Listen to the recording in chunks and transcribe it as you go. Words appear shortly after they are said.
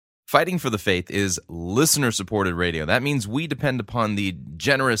Fighting for the Faith is listener-supported radio. That means we depend upon the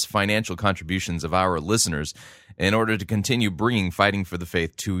generous financial contributions of our listeners in order to continue bringing Fighting for the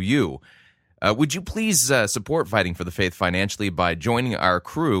Faith to you. Would you please support Fighting for the Faith financially by joining our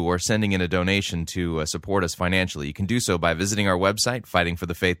crew or sending in a donation to support us financially? You can do so by visiting our website,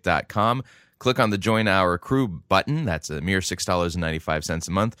 fightingforthefaith.com. Click on the Join Our Crew button. That's a mere $6.95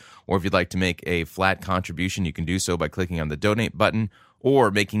 a month. Or if you'd like to make a flat contribution, you can do so by clicking on the Donate button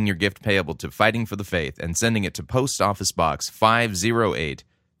or making your gift payable to Fighting for the Faith and sending it to Post Office Box 508,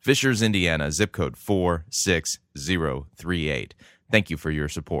 Fishers, Indiana, zip code 46038. Thank you for your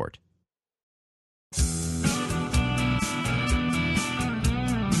support.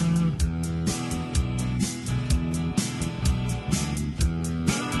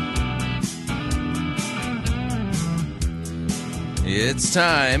 It's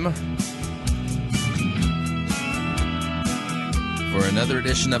time for another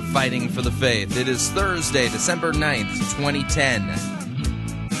edition of Fighting for the Faith. It is Thursday, December 9th, 2010.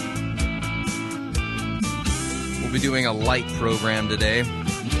 We'll be doing a light program today,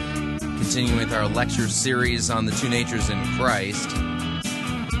 continuing with our lecture series on the two natures in Christ.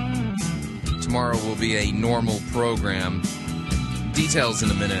 Tomorrow will be a normal program. Details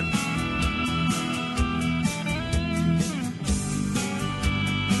in a minute.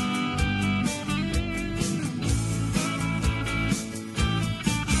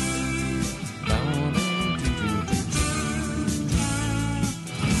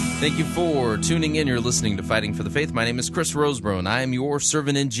 Thank you for tuning in. You're listening to Fighting for the Faith. My name is Chris Rosebrough, and I am your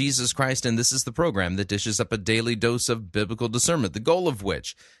servant in Jesus Christ, and this is the program that dishes up a daily dose of biblical discernment, the goal of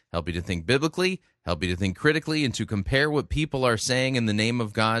which, help you to think biblically, help you to think critically, and to compare what people are saying in the name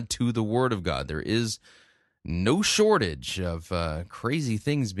of God to the Word of God. There is no shortage of crazy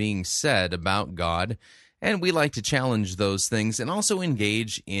things being said about God, and we like to challenge those things and also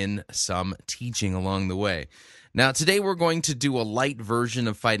engage in some teaching along the way. Now, today we're going to do a light version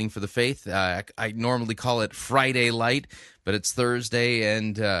of Fighting for the Faith. I normally call it Friday Light, but it's Thursday,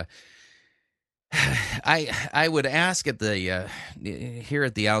 and I would ask at the here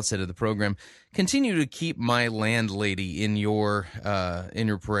at the outset of the program, continue to keep my landlady in your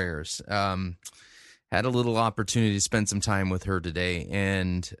prayers. Had a little opportunity to spend some time with her today,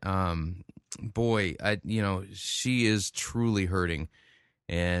 and boy, she is truly hurting.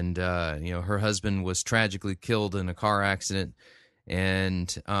 And, her husband was tragically killed in a car accident, and,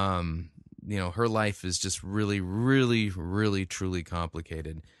 her life is just really, really, really, truly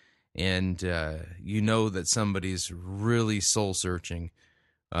complicated. And, that somebody's really soul-searching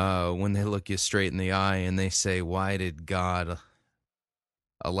when they look you straight in the eye and they say, why did God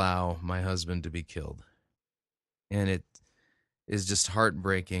allow my husband to be killed? And it is just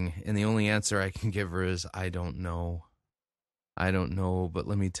heartbreaking, and the only answer I can give her is, I don't know. I don't know, but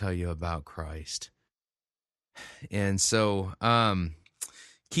let me tell you about Christ. And so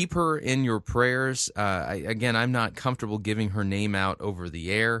keep her in your prayers. I'm not comfortable giving her name out over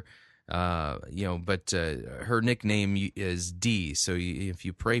the air, but her nickname is Dee. So if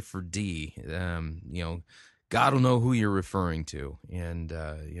you pray for Dee, God will know who you're referring to. And,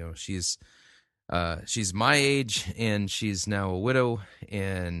 she's my age, and she's now a widow,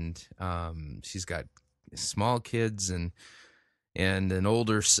 and she's got small kids and an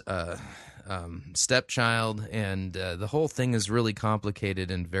older stepchild, and the whole thing is really complicated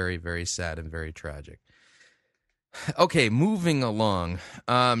and very, very sad and very tragic. Okay, moving along.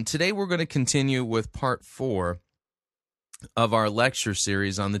 Today we're going to continue with part 4 of our lecture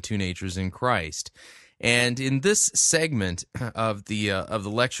series on the two natures in Christ. And in this segment of the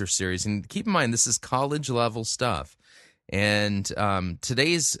lecture series, and keep in mind this is college level stuff, and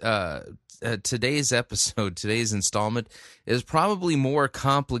today's episode, today's installment, is probably more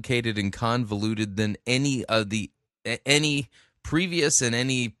complicated and convoluted than any previous and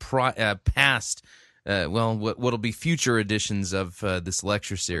any past. What'll be future editions of this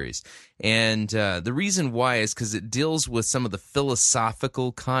lecture series. And the reason why is because it deals with some of the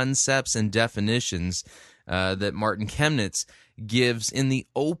philosophical concepts and definitions that Martin Chemnitz gives in the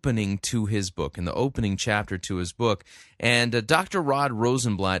opening to his book, in the opening chapter to his book. And Dr. Rod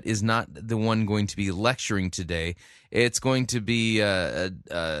Rosenblatt is not the one going to be lecturing today. It's going to be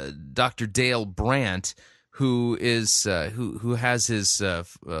Dr. Dale Brandt, who is who has his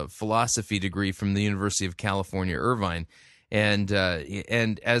philosophy degree from the University of California, Irvine, and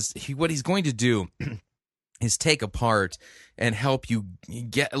what he's going to do is take apart and help you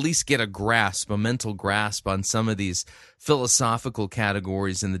get a grasp, a mental grasp on some of these philosophical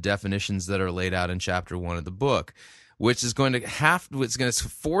categories and the definitions that are laid out in chapter 1 of the book, which is going to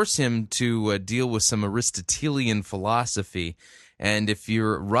force him to deal with some Aristotelian philosophy And if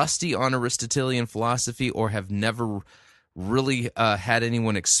you're rusty on Aristotelian philosophy or have never really had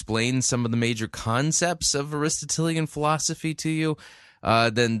anyone explain some of the major concepts of Aristotelian philosophy to you,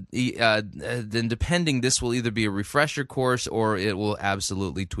 then depending, this will either be a refresher course or it will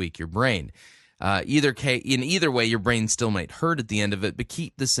absolutely tweak your brain. In either way, your brain still might hurt at the end of it, but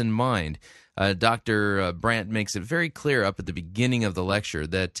keep this in mind. Dr. Brandt makes it very clear up at the beginning of the lecture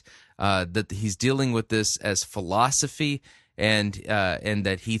that he's dealing with this as philosophy, and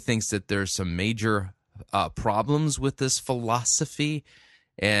that he thinks that there's some major problems with this philosophy,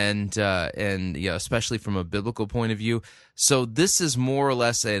 and especially from a biblical point of view. So this is more or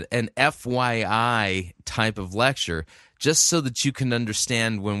less an FYI type of lecture, just so that you can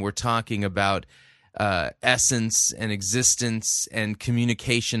understand when we're talking about essence and existence and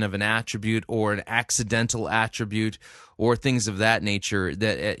communication of an attribute or an accidental attribute or things of that nature,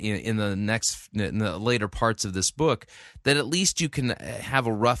 that in the later parts of this book, that at least you can have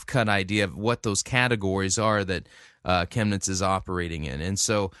a rough cut idea of what those categories are that Chemnitz is operating in. And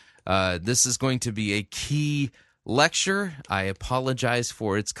so this is going to be a key lecture. I apologize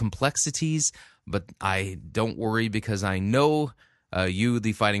for its complexities, but I don't worry, because I know you,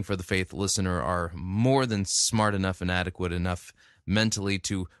 the Fighting for the Faith listener, are more than smart enough and adequate enough mentally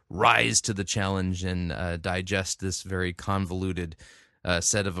to rise to the challenge and digest this very convoluted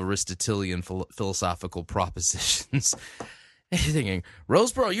set of Aristotelian philosophical propositions. You're thinking,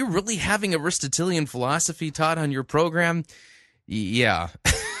 Roseboro, you're really having Aristotelian philosophy taught on your program? Yeah.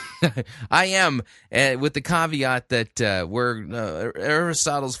 I am, with the caveat that where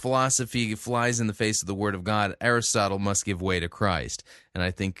Aristotle's philosophy flies in the face of the Word of God, Aristotle must give way to Christ. And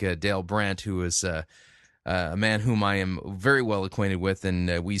I think Dale Brandt, who is a man whom I am very well acquainted with,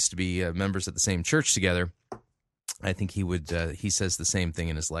 and we used to be members at the same church together, I think he says the same thing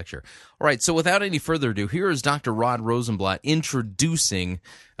in his lecture. All right, so without any further ado, here is Dr. Rod Rosenblatt introducing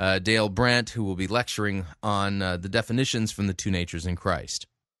Dale Brandt, who will be lecturing on the definitions from the two natures in Christ.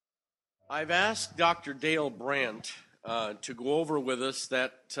 I've asked Dr. Dale Brandt to go over with us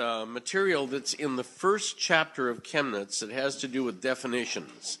that material that's in the first chapter of Chemnitz that has to do with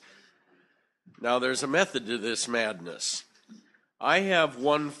definitions. Now, there's a method to this madness. I have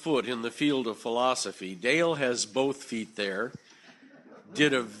one foot in the field of philosophy. Dale has both feet there.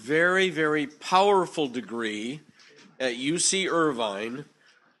 Did a very, very powerful degree at UC Irvine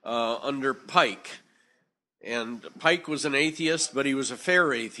under Pike. And Pike was an atheist, but he was a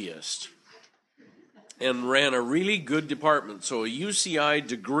fair atheist, and ran a really good department. So a UCI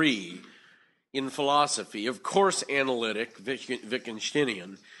degree in philosophy, of course analytic,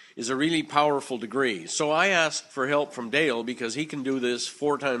 Wittgensteinian, is a really powerful degree. So I asked for help from Dale because he can do this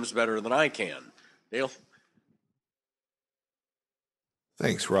 4 times better than I can. Dale?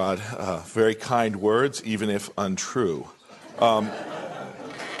 Thanks, Rod. Very kind words, even if untrue. I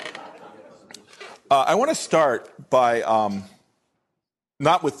want to start by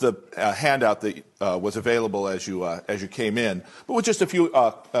not with the handout that was available as you came in, but with just a few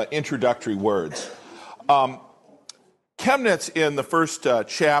introductory words. Chemnitz, in the first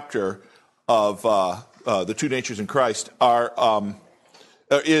chapter of the Two Natures in Christ,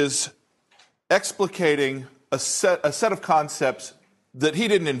 is explicating a set of concepts that he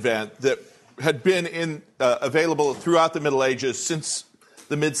didn't invent, that had been available throughout the Middle Ages since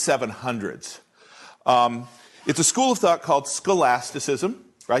the mid-700s. It's a school of thought called scholasticism,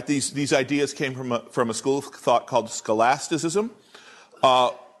 right? These ideas came from a school of thought called scholasticism.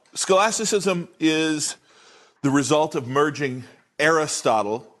 Scholasticism is the result of merging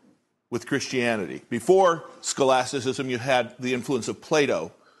Aristotle with Christianity. Before scholasticism, you had the influence of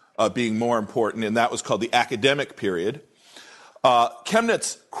Plato being more important, and that was called the academic period.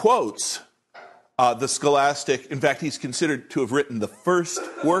 Chemnitz quotes the scholastic, in fact, he's considered to have written the first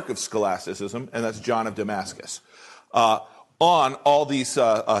work of scholasticism, and that's John of Damascus, on all these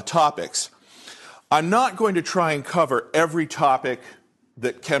topics. I'm not going to try and cover every topic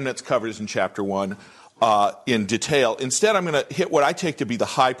that Chemnitz covers in chapter 1 in detail. Instead, I'm going to hit what I take to be the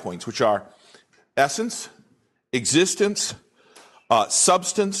high points, which are essence, existence,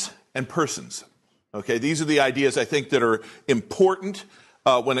 substance, and persons. Okay, these are the ideas I think that are important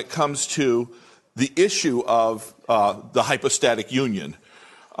when it comes to the issue of the hypostatic union.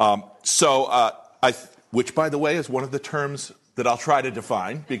 Which, by the way, is one of the terms that I'll try to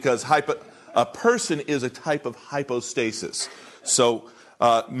define, because a person is a type of hypostasis. So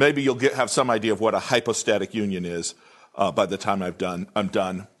maybe you'll have some idea of what a hypostatic union is by the time I'm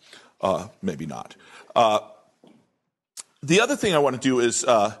done. Maybe not. The other thing I want to do is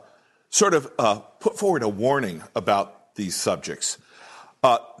put forward a warning about these subjects.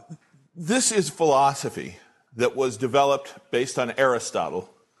 This is philosophy. that was developed based on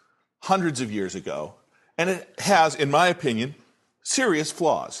Aristotle hundreds of years ago, and it has, in my opinion, serious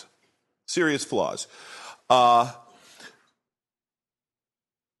flaws. Serious flaws. I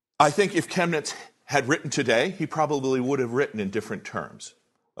think if Chemnitz had written today, he probably would have written in different terms.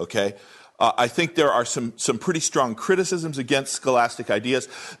 Okay? I think there are some pretty strong criticisms against scholastic ideas.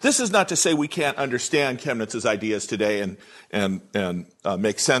 This is not to say we can't understand Chemnitz's ideas today and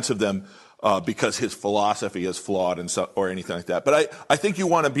make sense of them because his philosophy is flawed or anything like that. But I think you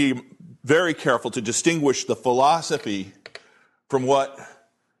want to be very careful to distinguish the philosophy from what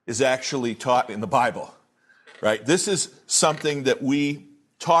is actually taught in the Bible. Right? This is something that we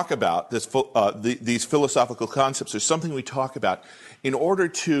talk about. These philosophical concepts are something we talk about in order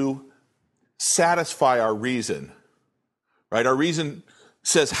to satisfy our reason, right? Our reason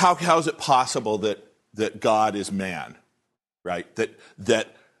says, how is it possible that God is man, right? That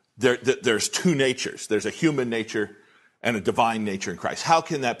there's two natures. There's a human nature and a divine nature in Christ. How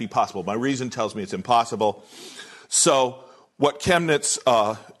can that be possible? My reason tells me it's impossible. So what Chemnitz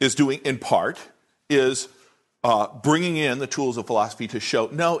is doing in part is bringing in the tools of philosophy to show,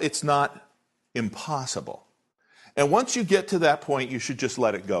 no, it's not impossible. And once you get to that point, you should just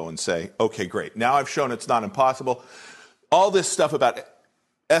let it go and say, okay, great. Now I've shown it's not impossible. All this stuff about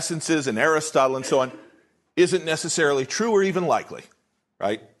essences and Aristotle and so on isn't necessarily true or even likely,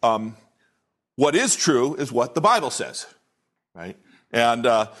 right? What is true is what the Bible says, right? And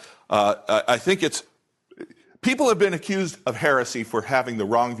I think people have been accused of heresy for having the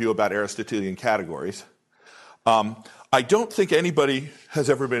wrong view about Aristotelian categories. I don't think anybody has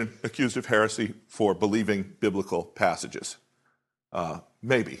ever been accused of heresy for believing biblical passages.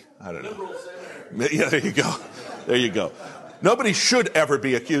 Maybe. I don't know. Yeah, there you go. There you go. Nobody should ever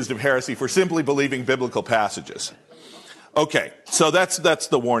be accused of heresy for simply believing biblical passages. Okay, so that's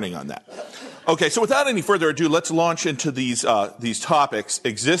the warning on that. Okay, so without any further ado, let's launch into these topics: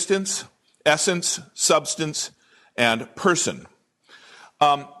 existence, essence, substance, and person.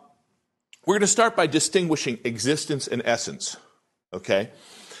 We're going to start by distinguishing existence and essence, okay?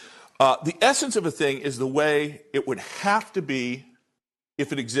 The essence of a thing is the way it would have to be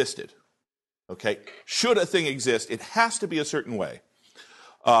if it existed, okay? Should a thing exist, it has to be a certain way.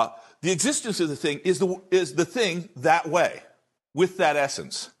 The existence of the thing is the thing that way, with that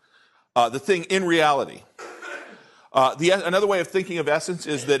essence, the thing in reality. Another way of thinking of essence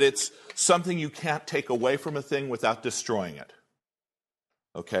is that it's something you can't take away from a thing without destroying it.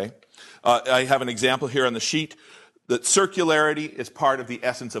 Okay? I have an example here on the sheet that circularity is part of the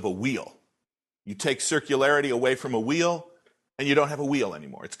essence of a wheel. You take circularity away from a wheel, and you don't have a wheel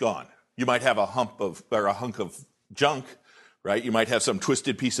anymore. It's gone. You might have a hunk of junk, right? You might have some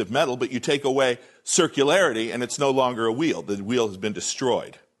twisted piece of metal, but you take away circularity, and it's no longer a wheel. The wheel has been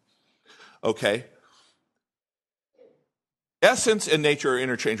destroyed. Okay? Essence and nature are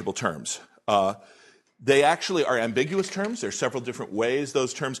interchangeable terms. They actually are ambiguous terms. There are several different ways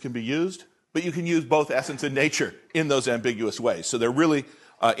those terms can be used, but you can use both essence and nature in those ambiguous ways. So they're really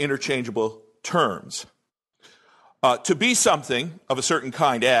interchangeable terms. To be something of a certain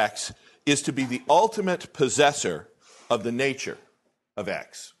kind, X, is to be the ultimate possessor of the nature of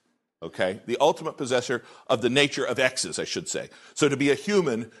X. Okay? The ultimate possessor of the nature of X's, I should say. So to be a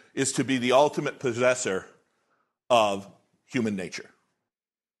human is to be the ultimate possessor of human nature.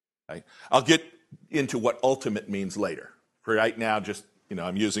 Right? I'll get into what ultimate means later. For right now, just,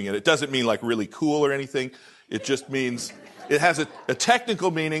 I'm using it. It doesn't mean like really cool or anything. It just means, it has a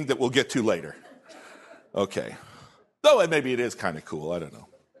technical meaning that we'll get to later. Okay. Though maybe it is kind of cool. I don't know.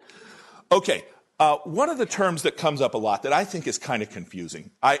 Okay. One of the terms that comes up a lot that I think is kind of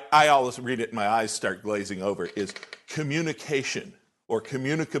confusing, I always read it and my eyes start glazing over, is communication or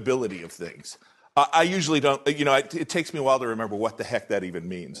communicability of things. I usually don't, it takes me a while to remember what the heck that even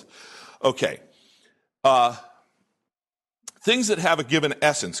means. Okay. Things that have a given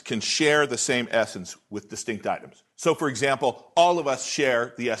essence can share the same essence with distinct items. So, for example, all of us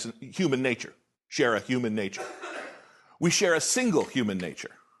share the essence, human nature, share a human nature. We share a single human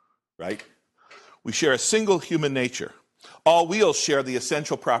nature, right? We share a single human nature. All wheels share the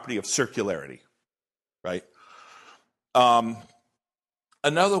essential property of circularity, right?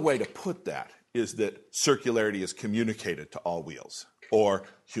 Another way to put that is that circularity is communicated to all wheels, or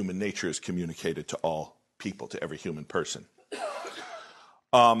human nature is communicated to all people, to every human person.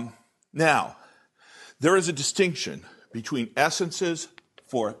 Now, there is a distinction between essences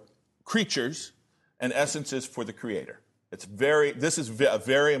for creatures and essences for the Creator. This is a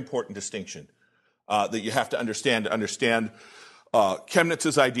very important distinction that you have to understand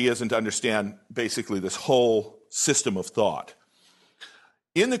Chemnitz's ideas and to understand basically this whole system of thought.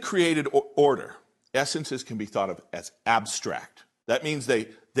 In the created order, essences can be thought of as abstract. That means they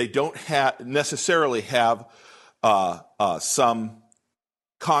don't necessarily have some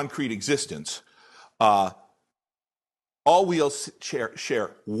concrete existence. All wheels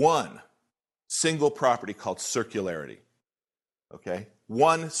share one single property called circularity. Okay?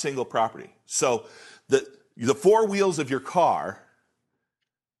 One single property. So the four wheels of your car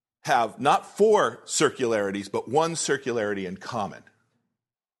have not four circularities, but one circularity in common.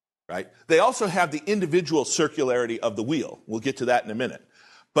 Right? They also have the individual circularity of the wheel. We'll get to that in a minute.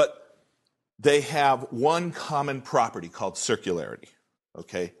 But they have one common property called circularity,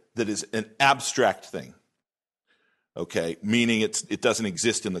 okay, that is an abstract thing, okay, meaning it doesn't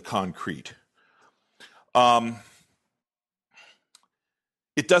exist in the concrete.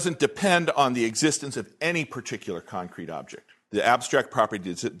 It doesn't depend on the existence of any particular concrete object. The abstract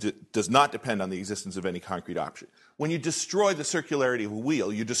property does not depend on the existence of any concrete object. When you destroy the circularity of a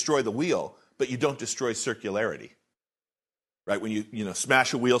wheel, you destroy the wheel, but you don't destroy circularity. Right? When you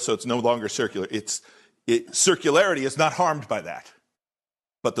smash a wheel so it's no longer circular, circularity is not harmed by that,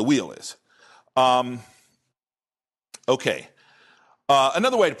 but the wheel is. Okay.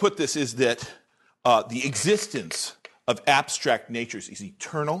 Another way to put this is that the existence of abstract natures is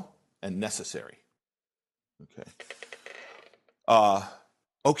eternal and necessary. Okay.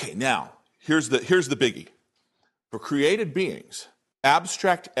 Okay, now, here's the biggie. For created beings,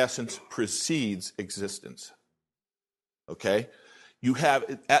 abstract essence precedes existence. Okay? You have,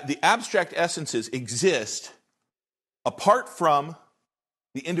 the abstract essences exist apart from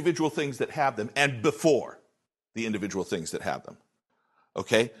the individual things that have them and before the individual things that have them.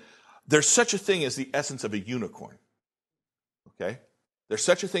 Okay? There's such a thing as the essence of a unicorn. Okay? There's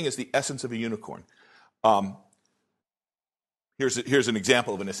such a thing as the essence of a unicorn. Here's an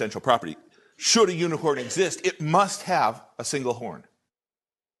example of an essential property. Should a unicorn exist, it must have a single horn.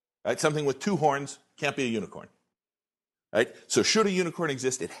 Right? Something with two horns can't be a unicorn. Right? So should a unicorn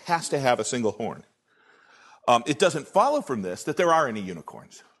exist, it has to have a single horn. It doesn't follow from this that there are any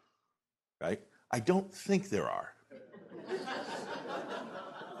unicorns. Right? I don't think there are.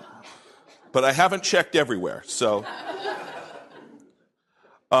 But I haven't checked everywhere, so...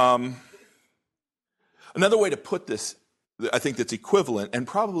 Another way to put this, I think that's equivalent, and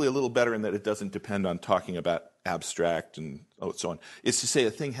probably a little better in that it doesn't depend on talking about abstract and so on, is to say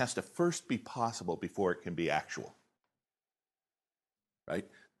a thing has to first be possible before it can be actual. Right?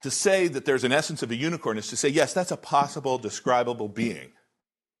 To say that there's an essence of a unicorn is to say, yes, that's a possible, describable being.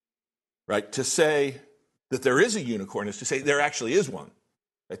 Right? To say that there is a unicorn is to say there actually is one.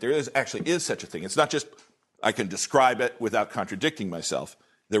 Right? There actually is such a thing. It's not just I can describe it without contradicting myself.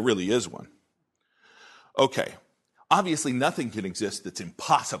 There really is one. Okay. Obviously, nothing can exist that's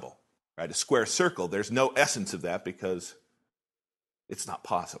impossible. Right? A square circle, there's no essence of that because it's not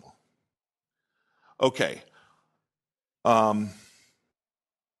possible. Okay.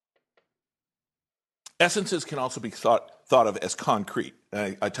 Essences can also be thought of as concrete.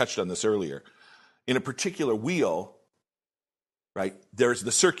 And I touched on this earlier. In a particular wheel, right, there's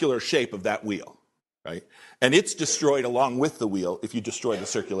the circular shape of that wheel. Right? And it's destroyed along with the wheel if you destroy the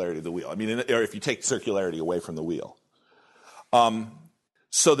circularity of the wheel. I mean, or if you take circularity away from the wheel.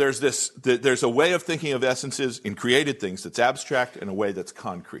 So there's a way of thinking of essences in created things that's abstract and a way that's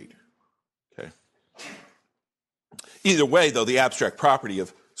concrete. Okay. Either way, though, the abstract property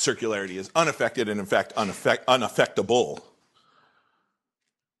of circularity is unaffected and, in fact, unaffectable.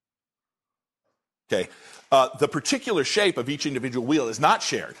 Okay. The particular shape of each individual wheel is not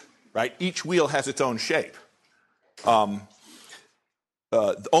shared. Right? Each wheel has its own shape. Only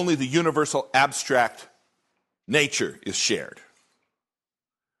the universal abstract nature is shared.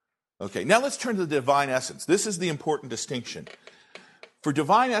 Okay, now let's turn to the divine essence. This is the important distinction. For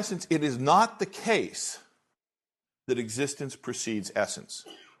divine essence, it is not the case that existence precedes essence.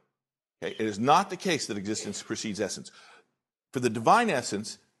 Okay? It is not the case that existence precedes essence. For the divine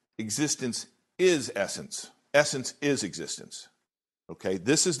essence, existence is essence. Essence is existence. Okay,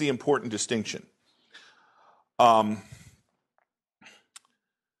 this is the important distinction.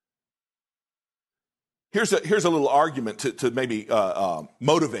 Here's a little argument to maybe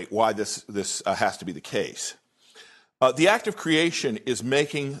motivate why this has to be the case. The act of creation is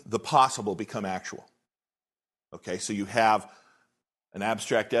making the possible become actual. Okay, so you have an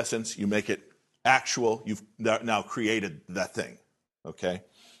abstract essence, you make it actual, you've now created that thing. Okay.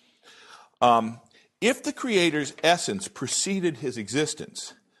 If the Creator's essence preceded his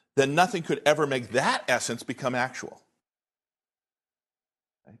existence, then nothing could ever make that essence become actual.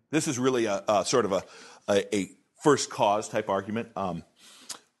 This is really a sort of a first cause type argument.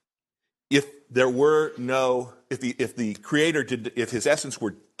 if the creator if his essence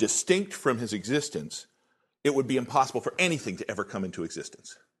were distinct from his existence, it would be impossible for anything to ever come into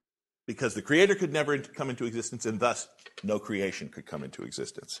existence. Because the creator could never come into existence, and thus no creation could come into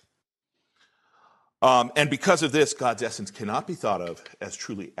existence. And because of this, God's essence cannot be thought of as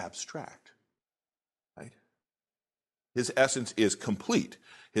truly abstract. Right? His essence is complete.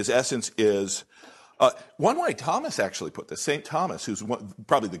 His essence is... one way Thomas actually put this, St. Thomas, who's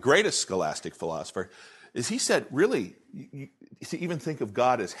probably the greatest scholastic philosopher, is he said, really, to even think of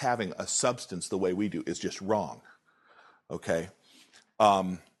God as having a substance the way we do is just wrong. Okay?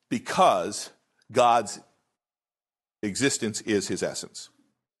 Because God's existence is his essence.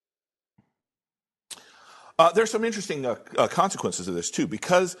 There's some interesting consequences of this, too.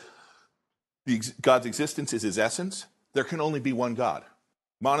 Because God's existence is his essence, there can only be one God.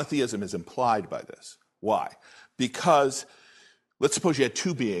 Monotheism is implied by this. Why? Because let's suppose you had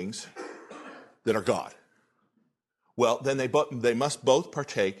two beings that are God. Well, then they must both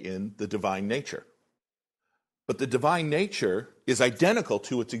partake in the divine nature. But the divine nature is identical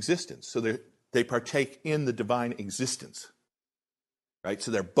to its existence. So they partake in the divine existence. Right?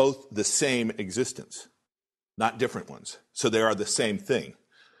 So they're both the same existence, not different ones. So they are the same thing.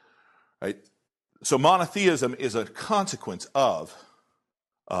 Right? So monotheism is a consequence of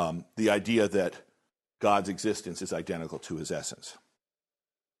the idea that God's existence is identical to his essence.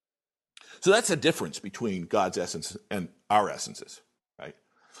 So that's a difference between God's essence and our essences, right?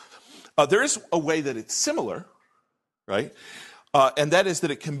 There is a way that it's similar, right? And that is that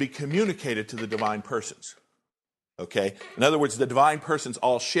it can be communicated to the divine persons, okay? In other words, the divine persons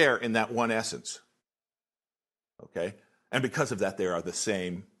all share in that one essence, okay? And because of that, they are the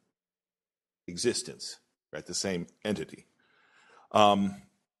same existence, right? The same entity.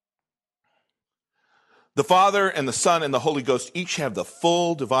 The Father and the Son and the Holy Ghost each have the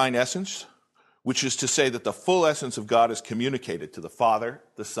full divine essence, which is to say that the full essence of God is communicated to the Father,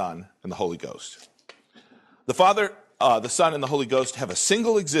 the Son, and the Holy Ghost. The Father, the Son, and the Holy Ghost have a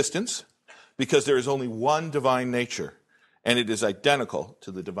single existence because there is only one divine nature, and it is identical to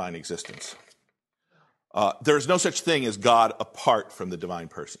the divine existence. There is no such thing as God apart from the divine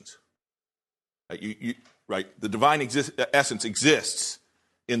persons. Right? The divine essence exists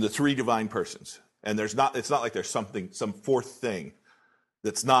in the three divine persons. And it's not like there's some fourth thing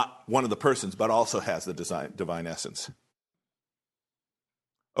that's not one of the persons, but also has the divine essence.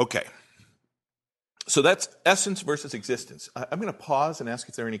 Okay. So that's essence versus existence. I'm going to pause and ask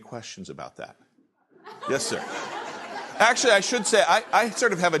if there are any questions about that. Yes, sir. Actually, I should say I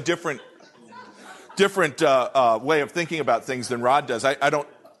sort of have a different way of thinking about things than Rod does. I don't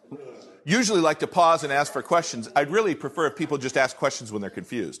usually like to pause and ask for questions. I'd really prefer if people just ask questions when they're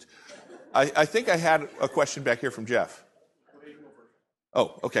confused. I think I had a question back here from Jeff.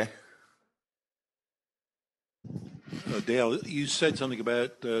 Oh, okay. Dale, you said something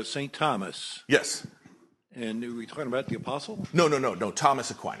about St. Thomas. Yes. And were we talking about the apostle? No,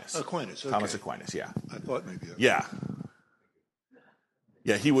 Thomas Aquinas. Aquinas, okay. Thomas Aquinas, yeah. I thought maybe. Yeah.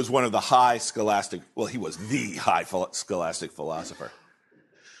 Yeah, he was one of the high scholastic, well, he was the high scholastic philosopher.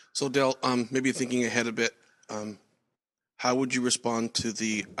 So, Dale, maybe thinking ahead a bit, how would you respond to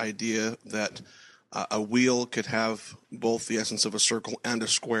the idea that a wheel could have both the essence of a circle and a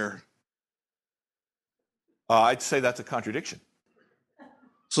square? I'd say that's a contradiction.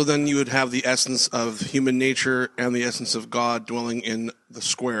 So then you would have the essence of human nature and the essence of God dwelling in the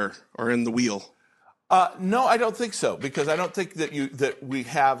square or in the wheel. No, I don't think so, because I don't think that we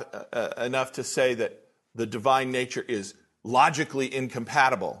have enough to say that the divine nature is logically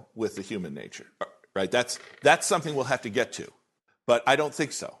incompatible with the human nature. Right? That's something we'll have to get to, but I don't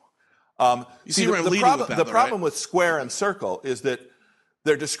think so. You see where I'm leading with that, the problem with square and circle is that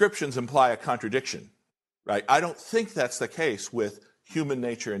their descriptions imply a contradiction. Right? I don't think that's the case with human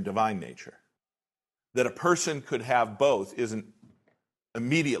nature and divine nature. That a person could have both isn't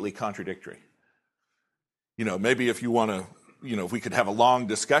immediately contradictory. Maybe if you want to, if we could have a long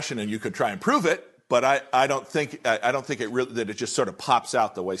discussion and you could try and prove it, but I don't think it really, that it just sort of pops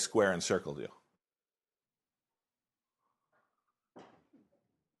out the way square and circle do.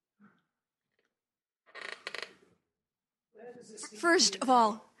 First of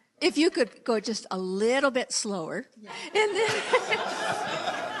all, if you could go just a little bit slower, and then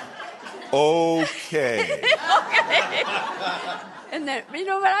okay. And then but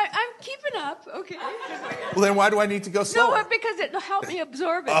I'm keeping up. Okay. Well, then why do I need to go slower? No, because it'll help me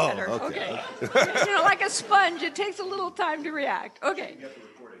absorb it better. Okay. Like a sponge, it takes a little time to react. Okay.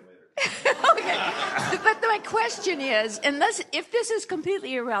 Okay. But my question is, if this is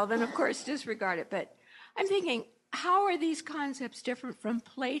completely irrelevant, of course, disregard it. But I'm thinking, how are these concepts different from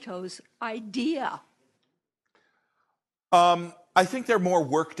Plato's idea? I think they're more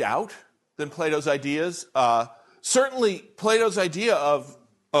worked out than Plato's ideas. Certainly, Plato's idea of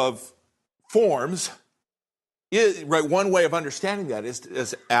forms is right. One way of understanding that is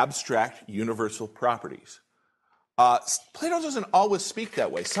as abstract universal properties. Plato doesn't always speak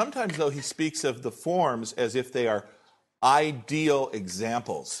that way. Sometimes, though, he speaks of the forms as if they are ideal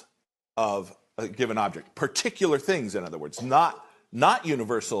examples of a given object, particular things, in other words, not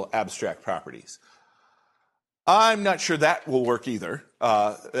universal abstract properties. I'm not sure that will work either.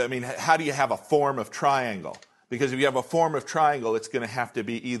 I mean, how do you have a form of triangle? Because if you have a form of triangle, it's going to have to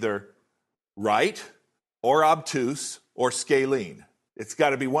be either right or obtuse or scalene. It's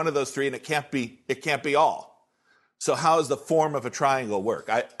got to be one of those three, and it can't be all. So how does the form of a triangle work?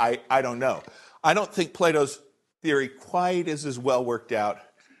 I don't know. I don't think Plato's theory quite is as well worked out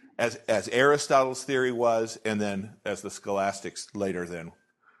as Aristotle's theory was, and then as the scholastics later then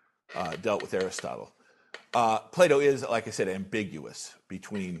dealt with Aristotle. Plato is, like I said, ambiguous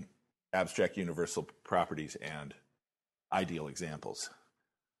between abstract universal properties and ideal examples.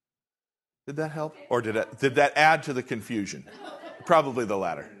 Did that help? Or did that add to the confusion? Probably the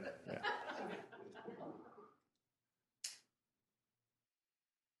latter. Yeah.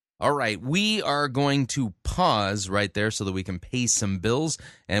 All right, we are going to pause right there so that we can pay some bills,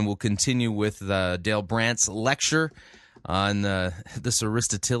 and we'll continue with Dale Brandt's lecture on this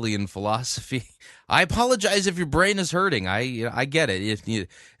Aristotelian philosophy. I apologize if your brain is hurting. I get it.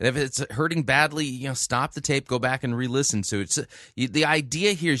 If it's hurting badly, stop the tape, go back and re-listen to it. The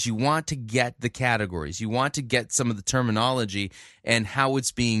idea here is you want to get the categories. You want to get some of the terminology and how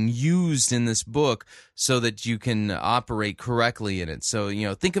it's being used in this book so that you can operate correctly in it. So,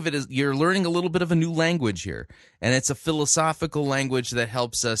 think of it as you're learning a little bit of a new language here, and it's a philosophical language that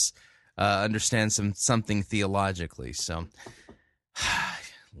helps us understand something theologically. So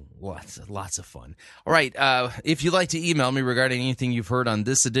lots of fun. All right, if you'd like to email me regarding anything you've heard on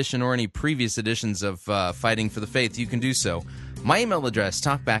this edition or any previous editions of Fighting for the Faith, you can do so. My email address,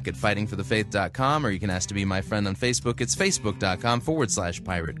 talkback@fightingforthefaith.com, or you can ask to be my friend on Facebook. It's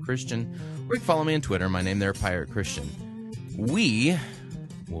facebook.com/Pirate Christian, or you can follow me on Twitter. My name there, Pirate Christian. We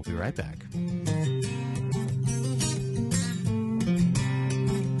will be right back.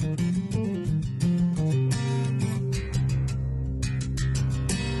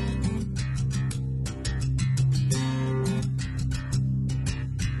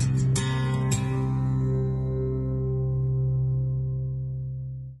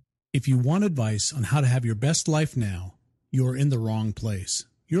 If you want advice on how to have your best life now, you're in the wrong place.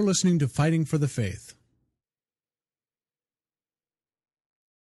 You're listening to Fighting for the Faith.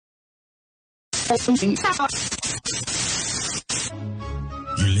 You're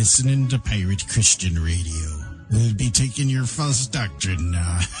listening to Pirate Christian Radio. We'll be taking your false doctrine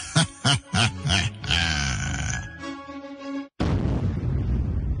now.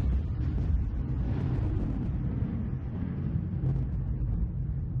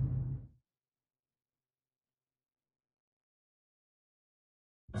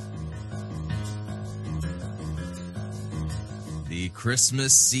 The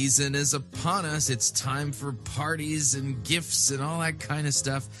Christmas season is upon us. It's time for parties and gifts and all that kind of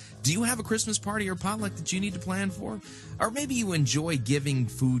stuff. Do you have a Christmas party or potluck that you need to plan for? Or maybe you enjoy giving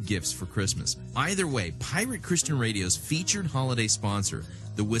food gifts for Christmas. Either way, Pirate Christian Radio's featured holiday sponsor,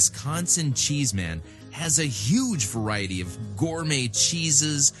 the Wisconsin Cheeseman, has a huge variety of gourmet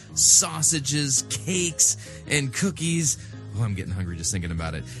cheeses, sausages, cakes, and cookies. Oh, I'm getting hungry just thinking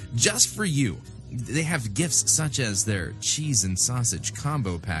about it. Just for you. They have gifts such as their cheese and sausage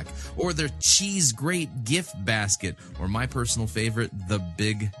combo pack, or their cheese grate gift basket, or my personal favorite, the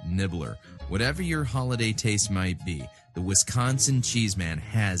Big Nibbler. Whatever your holiday taste might be, the Wisconsin Cheeseman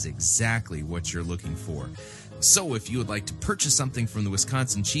has exactly what you're looking for. So if you would like to purchase something from the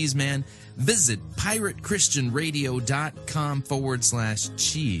Wisconsin Cheeseman, visit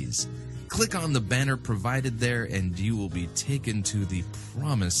piratechristianradio.com/cheese. Click on the banner provided there, and you will be taken to the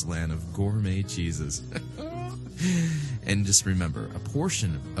promised land of gourmet cheeses. And just remember, a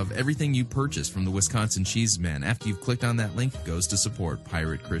portion of everything you purchase from the Wisconsin Cheeseman, after you've clicked on that link, goes to support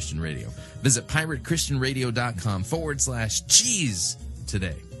Pirate Christian Radio. Visit piratechristianradio.com/cheese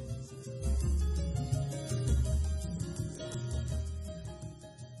today.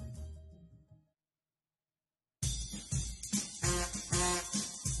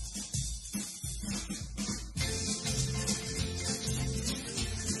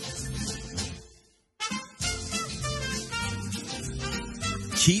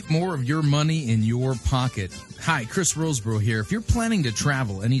 Keep more of your money in your pocket. Hi, Chris Roseborough here. If you're planning to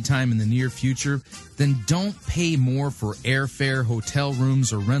travel anytime in the near future, then don't pay more for airfare, hotel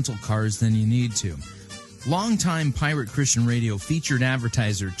rooms, or rental cars than you need to. Longtime Pirate Christian Radio featured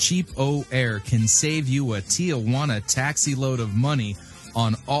advertiser Cheap O Air can save you a Tijuana taxi load of money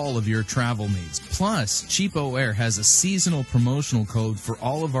on all of your travel needs. Plus, Cheap O Air has a seasonal promotional code for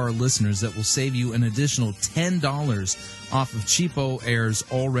all of our listeners that will save you an additional $10 off of Cheap O Air's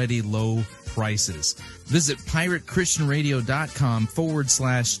already low prices. Visit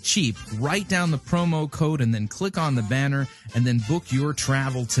piratechristianradio.com/cheap, write down the promo code, and then click on the banner, and then book your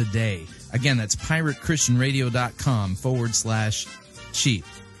travel today. Again, that's piratechristianradio.com/cheap.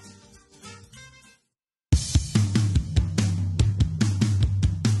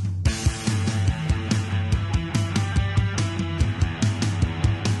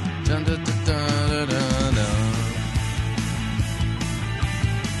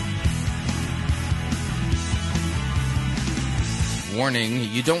 Warning,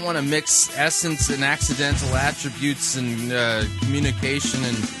 you don't want to mix essence and accidental attributes and communication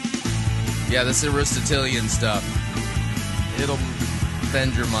and, yeah, this Aristotelian stuff. It'll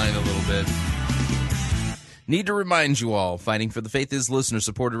bend your mind a little bit. Need to remind you all, Fighting for the Faith is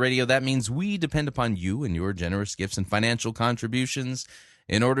listener-supported radio. That means we depend upon you and your generous gifts and financial contributions.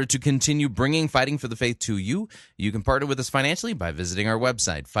 In order to continue bringing Fighting for the Faith to you, you can partner with us financially by visiting our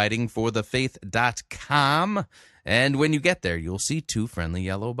website, fightingforthefaith.com. And when you get there, you'll see 2 friendly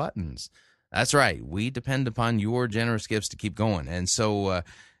yellow buttons. That's right. We depend upon your generous gifts to keep going. And so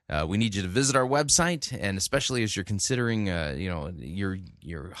we need you to visit our website, and especially as you're considering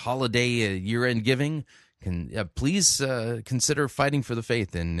your holiday year-end giving, please consider Fighting for the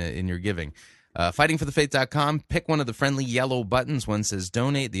Faith in your giving. Fightingforthefaith.com. Pick one of the friendly yellow buttons. One says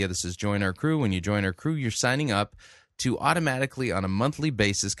donate, the other says join our crew. When you join our crew, you're signing up to automatically, on a monthly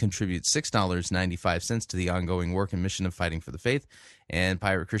basis, contribute $6.95 to the ongoing work and mission of Fighting for the Faith and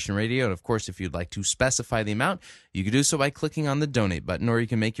Pirate Christian Radio. And, of course, if you'd like to specify the amount, you can do so by clicking on the donate button, or you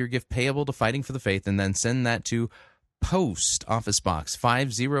can make your gift payable to Fighting for the Faith and then send that to Post Office Box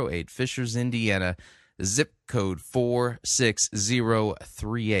 508, Fishers, Indiana, zip code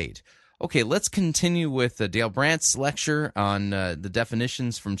 46038. Okay, let's continue with Dale Brandt's lecture on the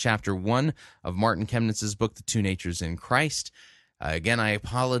definitions from Chapter 1 of Martin Chemnitz's book, The Two Natures in Christ. Again, I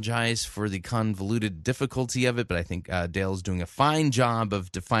apologize for the convoluted difficulty of it, but I think Dale's doing a fine job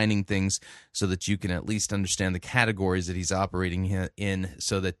of defining things so that you can at least understand the categories that he's operating in,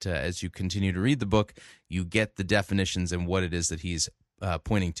 so that as you continue to read the book, you get the definitions and what it is that he's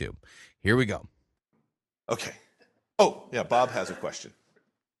pointing to. Here we go. Okay. Oh, yeah, Bob has a question.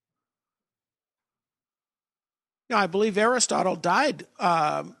 I believe Aristotle died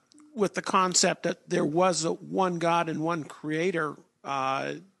with the concept that there was one God and one creator.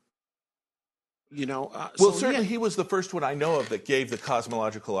 Well, certainly he was the first one I know of that gave the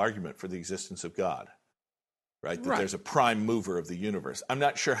cosmological argument for the existence of God, right? That there's a prime mover of the universe. I'm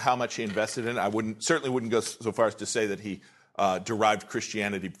not sure how much he invested in it. I certainly wouldn't go so far as to say that he derived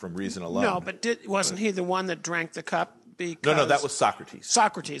Christianity from reason alone. No, but wasn't he the one that drank the cup? No, that was Socrates.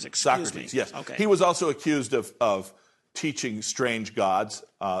 Socrates, excuse me. Yes. Okay. He was also accused of teaching strange gods,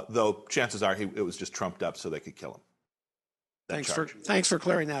 though chances are it was just trumped up so they could kill him. Thanks for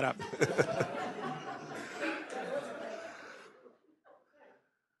clearing that up.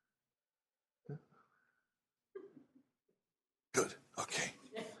 Good. Okay.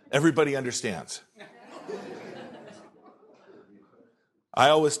 Everybody understands. I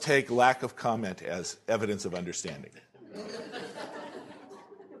always take lack of comment as evidence of understanding.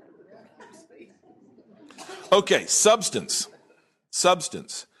 Okay, substance.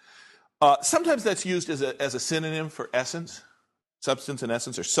 Sometimes that's used as a synonym for essence. Substance and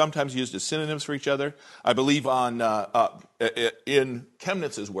essence are sometimes used as synonyms for each other. I believe in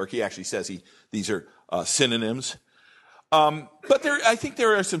Chemnitz's work, he actually says these are synonyms. But I think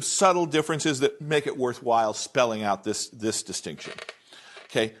there are some subtle differences that make it worthwhile spelling out this distinction.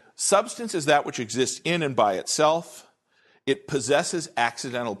 Okay, substance is that which exists in and by itself. It possesses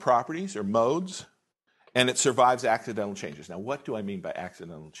accidental properties or modes, and it survives accidental changes. Now, what do I mean by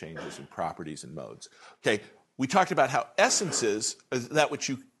accidental changes and properties and modes? Okay, we talked about how essence is that which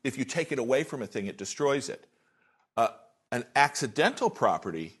if you take it away from a thing, it destroys it. An accidental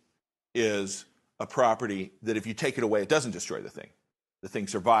property is a property that if you take it away, it doesn't destroy the thing. The thing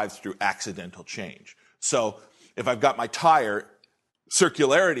survives through accidental change. So if I've got my tire,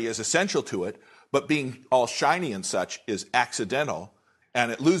 circularity is essential to it, but being all shiny and such is accidental, and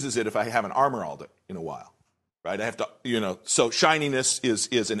it loses it if I haven't armor-alled it in a while, right? I have to, so shininess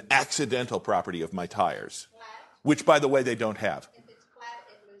is an accidental property of my tires, which, by the way, they don't have. If it's flat,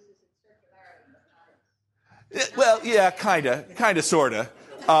 it loses its circularity. Well, yeah, kind of, sort of.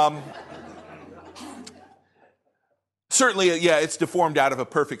 Certainly, yeah, it's deformed out of a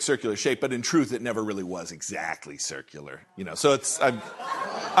perfect circular shape, but in truth, it never really was exactly circular. So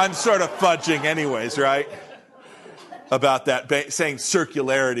I'm sort of fudging anyways, right? About that, saying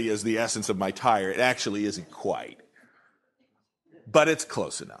circularity is the essence of my tire. It actually isn't quite. But it's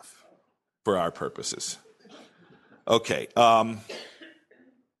close enough for our purposes. Okay. Okay.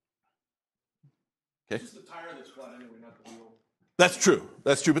 It's the tire that's flat anyway, not the wheel. That's true.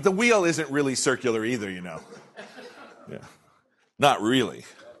 But the wheel isn't really circular either, Yeah. Not really.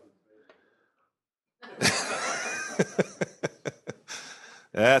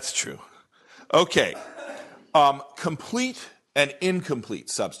 That's true. Okay. Complete and incomplete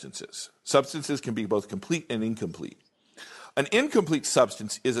substances. Substances can be both complete and incomplete. An incomplete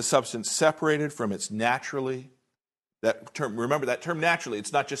substance is a substance separated from its naturally, remember that term naturally,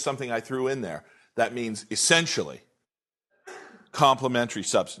 it's not just something I threw in there. That means essentially complementary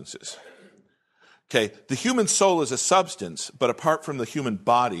substances. Okay, the human soul is a substance, but apart from the human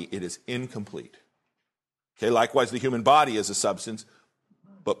body, it is incomplete. Okay, likewise, the human body is a substance,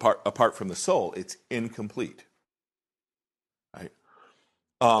 but apart from the soul, it's incomplete. Right?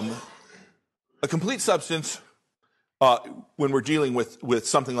 A complete substance, when we're dealing with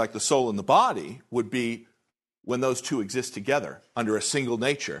something like the soul and the body, would be when those two exist together under a single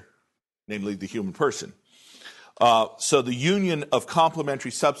nature, namely the human person. So the union of complementary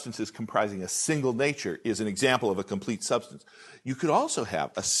substances comprising a single nature is an example of a complete substance. You could also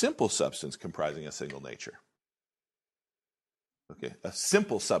have a simple substance comprising a single nature. Okay, a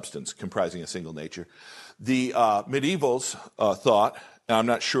simple substance comprising a single nature. The medievals thought, and I'm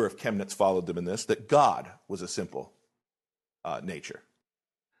not sure if Chemnitz followed them in this, that God was a simple nature,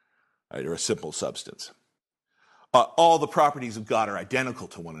 right, or a simple substance. All the properties of God are identical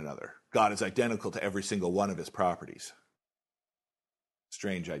to one another. God is identical to every single one of his properties.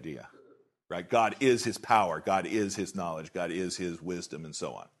 Strange idea, right? God is his power. God is his knowledge. God is his wisdom, and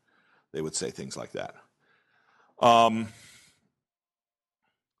so on. They would say things like that.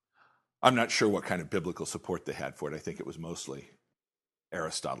 I'm not sure what kind of biblical support they had for it. I think it was mostly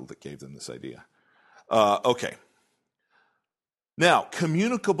Aristotle that gave them this idea. Okay. Now,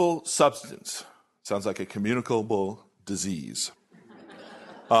 communicable substance. Sounds like a communicable disease.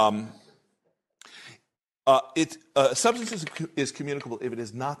 Substance is communicable if it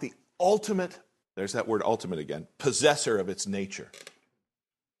is not the ultimate, there's that word ultimate again, possessor of its nature.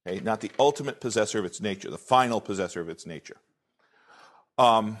 Okay, not the ultimate possessor of its nature, the final possessor of its nature.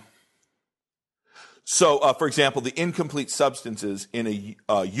 So, for example, the incomplete substances in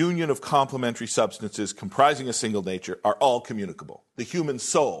a union of complementary substances comprising a single nature are all communicable. The human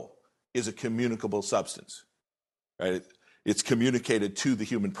soul is a communicable substance, right? It's communicated to the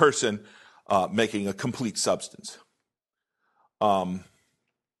human person, making a complete substance.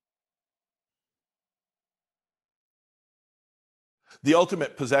 The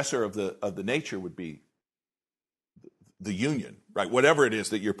ultimate possessor of the nature would be the union, right? Whatever it is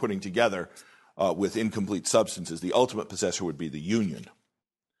that you're putting together with incomplete substances, the ultimate possessor would be the union.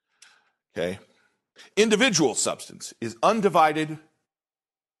 Okay? Individual substance is undivided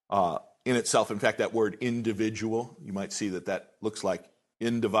in itself. In fact, that word individual, you might see that looks like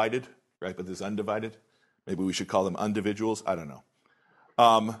undivided, right? But this is undivided. Maybe we should call them individuals. I don't know.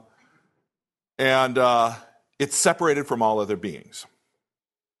 And it's separated from all other beings.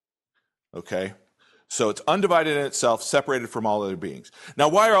 Okay? So it's undivided in itself, separated from all other beings. Now,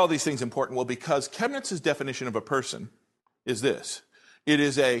 why are all these things important? Well, because Chemnitz's definition of a person is this. It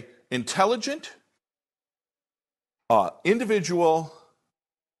is a intelligent, individual,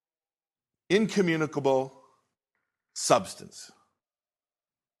 incommunicable substance.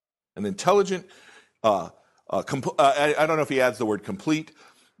 An intelligent, I don't know if he adds the word complete,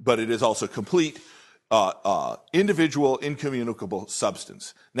 but it is also complete, individual, incommunicable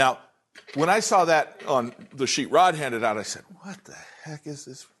substance. Now, when I saw that on the sheet Rod handed out, I said, what the heck is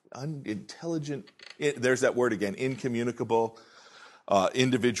this unintelligent? There's that word again, incommunicable,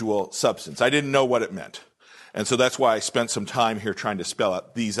 individual substance. I didn't know what it meant. And so that's why I spent some time here trying to spell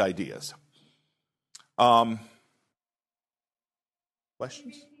out these ideas. Questions?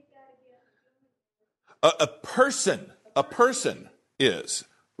 A person is.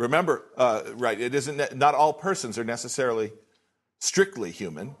 Remember, right, it isn't, not all persons are necessarily strictly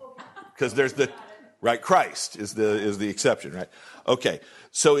human, because there's right, Christ is the exception, right? Okay,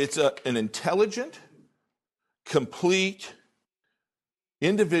 so it's an intelligent, complete,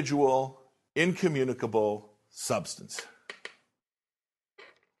 individual, incommunicable substance.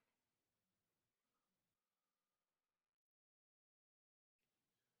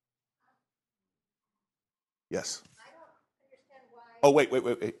 Yes. Oh, wait.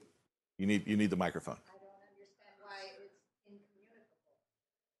 You need the microphone. I don't understand why it's incommunicable.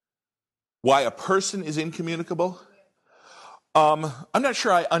 Why a person is incommunicable? I'm not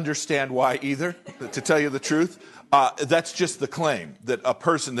sure I understand why either, to tell you the truth. That's just the claim that a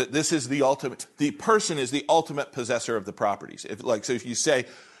person, that this is the person is the ultimate possessor of the properties. So if you say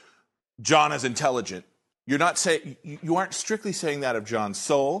John is intelligent, you aren't strictly saying that of John's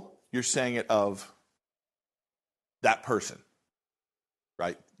soul. You're saying it of that person,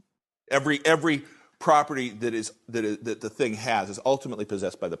 right? Every property that the thing has is ultimately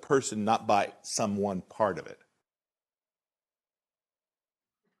possessed by the person, not by some one part of it.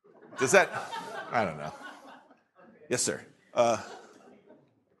 Does that? I don't know. Yes, sir.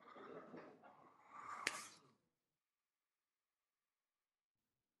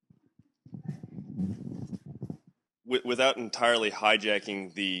 Without entirely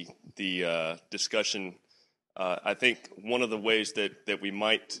hijacking the discussion, I think one of the ways that we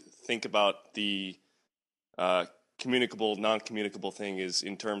might think about the communicable, non-communicable thing is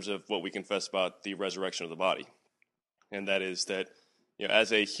in terms of what we confess about the resurrection of the body, and that is that, you know,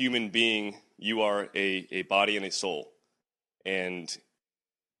 as a human being, you are a body and a soul, and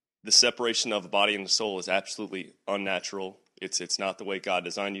the separation of a body and a soul is absolutely unnatural. It's not the way God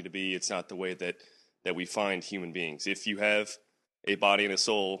designed you to be. It's not the way that we find human beings. If you have a body and a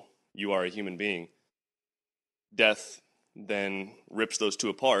soul, you are a human being. Death then rips those two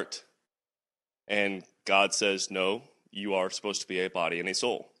apart, and God says, no, you are supposed to be a body and a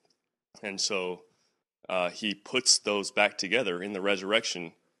soul. And so he puts those back together in the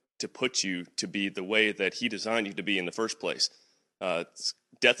resurrection to put you to be the way that he designed you to be in the first place.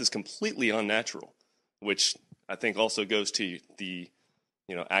 Death is completely unnatural, which I think also goes to the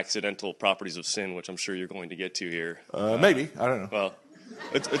accidental properties of sin, which I'm sure you're going to get to here. Maybe, I don't know. Well,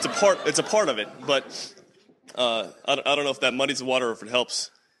 it's a part of it, but I don't know if that muddies the water or if it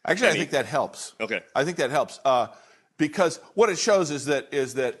helps. Actually, I think that helps. Okay, I think that helps because what it shows is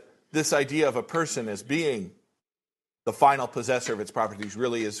that this idea of a person as being the final possessor of its properties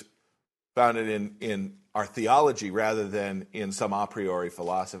really is founded in our theology rather than in some a priori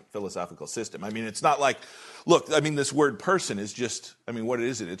philosophical system. I mean, it's not like, look, I mean, this word person is just, I mean, what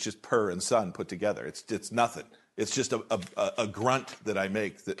is it? It's just per and son put together. It's nothing. It's just a grunt that I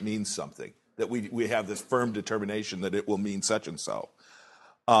make that means something, that we have this firm determination that it will mean such and so.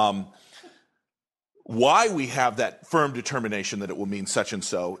 Why we have that firm determination that it will mean such and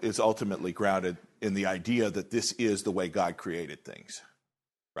so is ultimately grounded in the idea that this is the way God created things,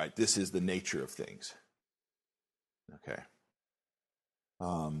 right? This is the nature of things. Okay.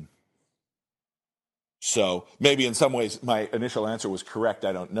 So maybe in some ways my initial answer was correct.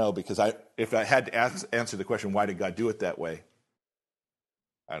 I don't know, because if I had to answer the question, why did God do it that way?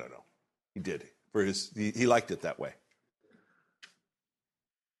 I don't know. He did. He liked it that way.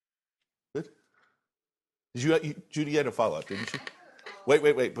 Good. Judy had a follow-up, didn't you?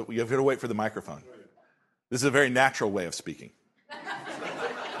 Wait. But you have to wait for the microphone. This is a very natural way of speaking.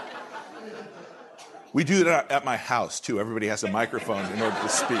 We do that at my house, too. Everybody has a microphone in order to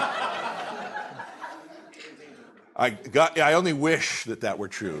speak. I only wish that were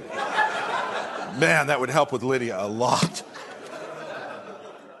true. Man, that would help with Lydia a lot.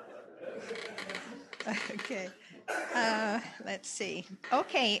 Okay. Let's see.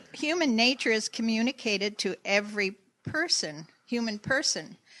 Okay, human nature is communicated to every person, human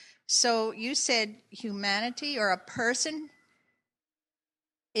person. So you said humanity or a person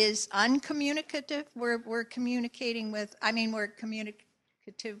is uncommunicative. We're communicating with, we're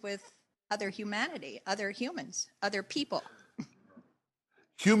communicative with other humanity, other humans, other people.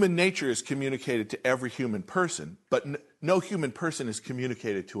 Human nature is communicated to every human person, but no human person is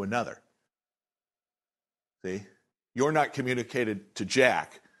communicated to another. See? You're not communicated to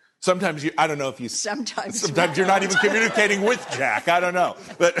Jack. Sometimes I don't know if you... Sometimes you're not even communicating with Jack. I don't know.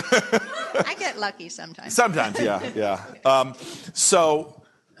 But I get lucky sometimes. Sometimes, yeah.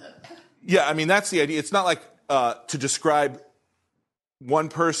 That's the idea. It's not like to describe one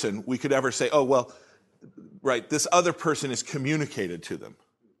person, we could ever say, oh, well, right, this other person is communicated to them.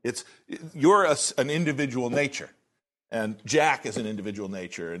 You're an individual nature, and Jack is an individual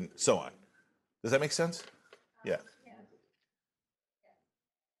nature, and so on. Does that make sense? Yeah.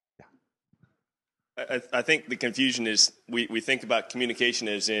 I think the confusion is we think about communication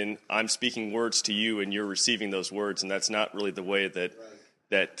as in I'm speaking words to you and you're receiving those words, and that's not really the way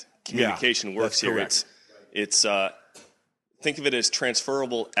that communication works here. Correct. It's think of it as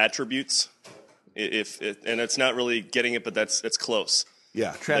transferable attributes. And it's not really getting it, but that's close.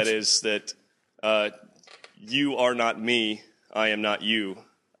 Yeah. That is that you are not me, I am not you.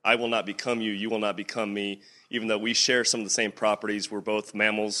 I will not become you, you will not become me, even though we share some of the same properties. We're both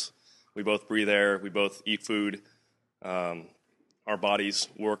mammals, we both breathe air, we both eat food. Our bodies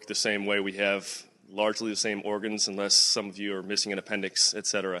work the same way. We have largely the same organs, unless some of you are missing an appendix,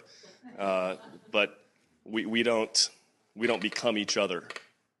 etc. But we don't become each other.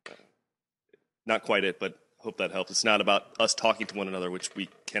 Not quite it, but hope that helps. It's not about us talking to one another, which we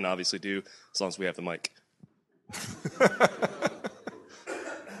can obviously do as long as we have the mic.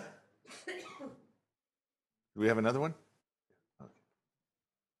 Do we have another one?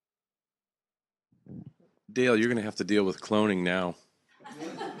 Dale, you're going to have to deal with cloning now.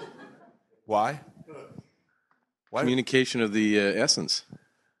 Why? Communication of the essence.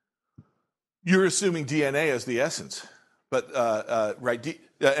 You're assuming DNA as the essence, but right.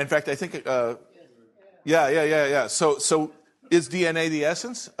 In fact, I think. Yeah. So is DNA the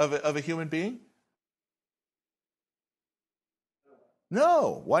essence of a human being?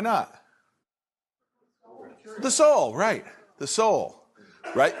 No. Why not? The soul, right? The soul,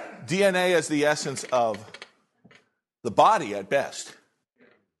 right? DNA as the essence of the body at best,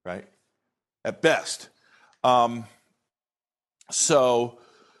 right? At best. So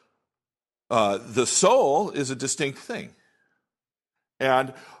the soul is a distinct thing.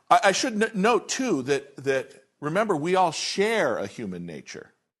 And I should note, too, that remember, we all share a human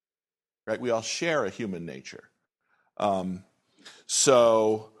nature, right? We all share a human nature.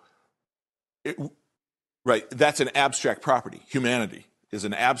 Right, that's an abstract property. Humanity is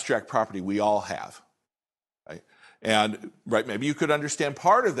an abstract property we all have, right? And, right, maybe you could understand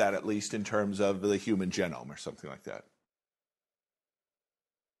part of that, at least, in terms of the human genome or something like that.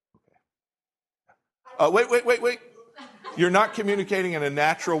 Okay. Wait. You're not communicating in a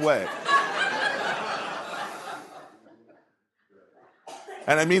natural way.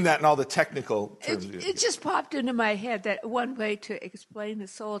 And I mean that in all the technical terms. It just popped into my head that one way to explain the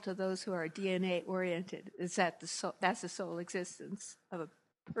soul to those who are DNA-oriented is that that's the soul existence of a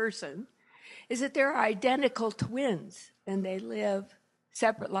person, is that they're identical twins, and they live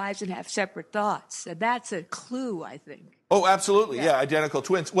separate lives and have separate thoughts. And that's a clue, I think. Oh, absolutely. Yeah, identical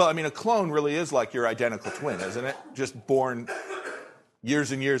twins. Well, I mean, a clone really is like your identical twin, isn't it? Just born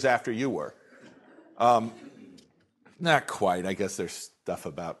years and years after you were. Not quite. I guess there's stuff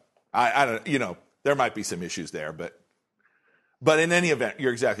about, I don't, there might be some issues there, but in any event,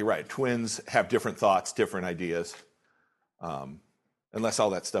 you're exactly right. Twins have different thoughts, different ideas, unless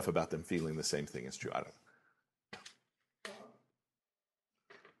all that stuff about them feeling the same thing is true. I don't know.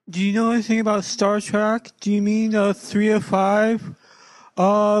 Do you know anything about Star Trek? Do you mean 3 of 5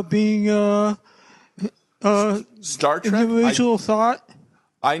 being Star Trek? Individual thought?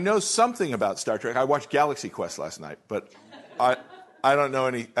 I know something about Star Trek. I watched Galaxy Quest last night, but I don't know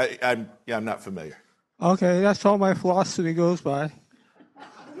any. I'm not familiar. Okay, that's all my philosophy goes by.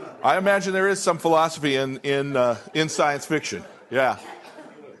 I imagine there is some philosophy in science fiction. Yeah.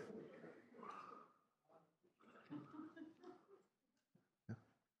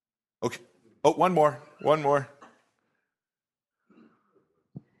 Okay. Oh, one more.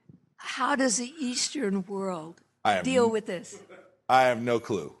 How does the Eastern world deal with this? I have no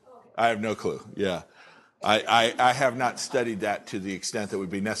clue. Yeah. I have not studied that to the extent that would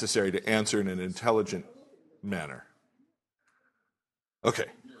be necessary to answer in an intelligent manner. Okay.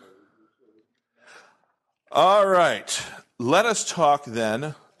 All right. Let us talk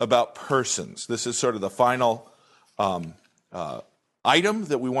then about persons. This is sort of the final item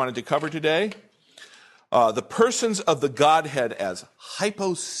that we wanted to cover today. The persons of the Godhead as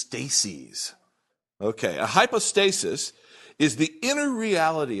hypostases. Okay, a hypostasis is the inner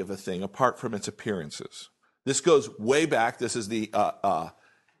reality of a thing apart from its appearances. This goes way back. This is the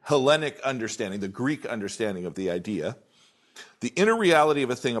Hellenic understanding, the Greek understanding of the idea. The inner reality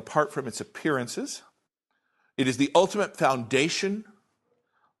of a thing apart from its appearances. It is the ultimate foundation,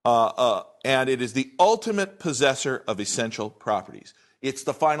 and it is the ultimate possessor of essential properties. It's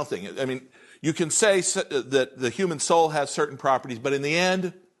the final thing. I mean, you can say that the human soul has certain properties, but in the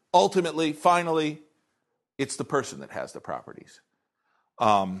end, ultimately, finally, it's the person that has the properties,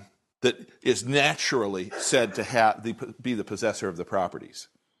 that is naturally said to be the possessor of the properties.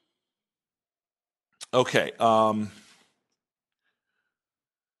 Okay. All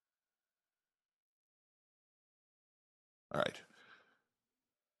right.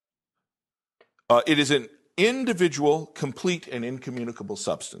 It is an individual, complete, and incommunicable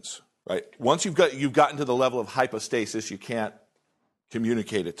substance. Right. Once you've gotten to the level of hypostasis, you can't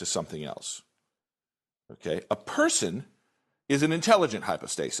communicate it to something else. Okay. A person is an intelligent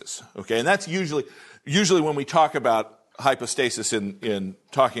hypostasis. Okay, and that's usually when we talk about hypostasis in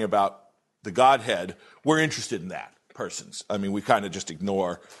talking about the Godhead, we're interested in that. persons. I mean, we kind of just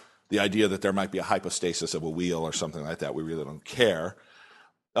ignore the idea that there might be a hypostasis of a wheel or something like that. We really don't care.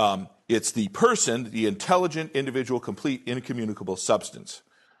 It's the person, the intelligent, individual, complete, incommunicable substance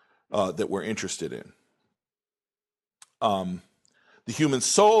that we're interested in. The human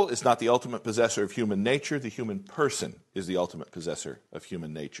soul is not the ultimate possessor of human nature. The human person is the ultimate possessor of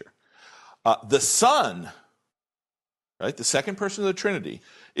human nature. The Son, right, the second person of the Trinity,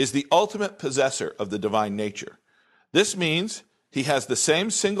 is the ultimate possessor of the divine nature. This means he has the same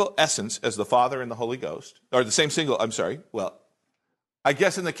single essence as the Father and the Holy Ghost, or the same single, I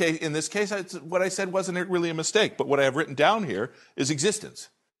guess in this case, what I said wasn't really a mistake, but what I have written down here is existence.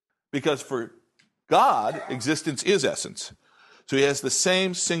 Because for God, existence is essence. So he has the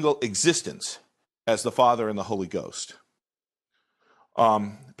same single existence as the Father and the Holy Ghost.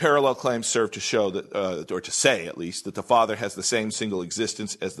 Parallel claims serve to show that, or to say at least, that the Father has the same single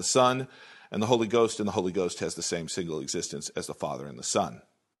existence as the Son and the Holy Ghost has the same single existence as the Father and the Son.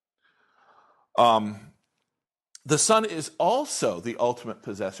 The Son is also the ultimate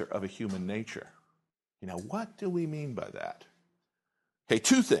possessor of a human nature. What do we mean by that? Okay,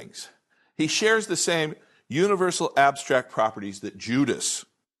 two things. He shares the same universal abstract properties that Judas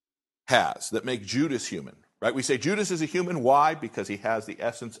has, that make Judas human. Right? We say Judas is a human. Why? Because he has the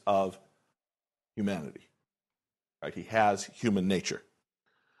essence of humanity. Right? He has human nature.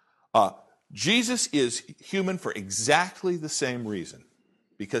 Jesus is human for exactly the same reason,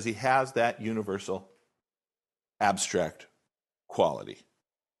 because he has that universal abstract quality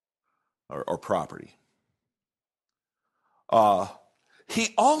or property.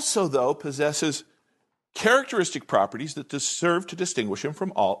 He also, though, possesses characteristic properties that serve to distinguish him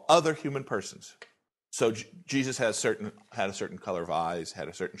from all other human persons. So Jesus had a certain color of eyes, had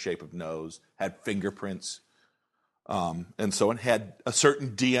a certain shape of nose, had fingerprints, and so on, had a certain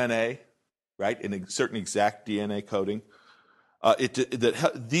DNA, right, a certain exact DNA coding.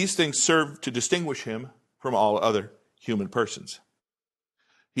 These things serve to distinguish him from all other human persons.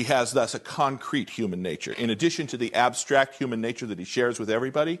 He has thus a concrete human nature. In addition to the abstract human nature that he shares with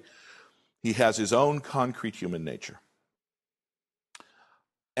everybody, he has his own concrete human nature.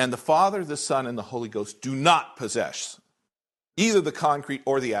 And the Father, the Son, and the Holy Ghost do not possess either the concrete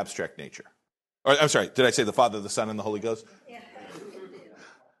or the abstract nature. I'm sorry, did I say the Father, the Son, and the Holy Ghost? Yeah.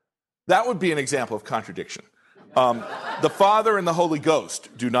 That would be an example of contradiction. The Father and the Holy Ghost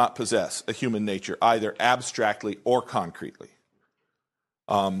do not possess a human nature, either abstractly or concretely.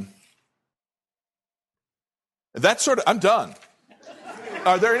 That's I'm done.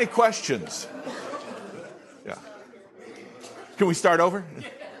 Are there any questions? Yeah. Can we start over?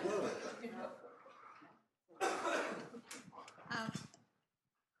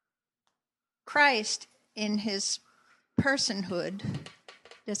 Christ, in his personhood,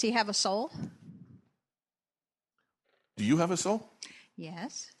 does he have a soul? Do you have a soul?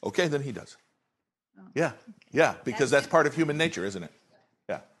 Yes. Okay, then he does. Oh. Yeah, yeah, because that's part of human nature, isn't it?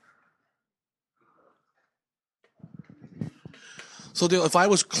 Yeah. So, Dale, if I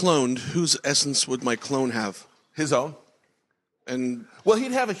was cloned, whose essence would my clone have? His own. And well,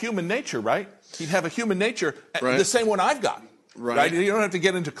 he'd have a human nature, right? He'd have a human nature, right. The same one I've got. Right. You don't have to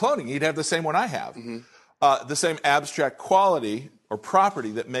get into cloning. He'd have the same one I have. Mm-hmm. The same abstract quality or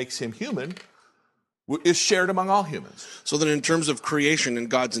property that makes him human is shared among all humans. So then in terms of creation and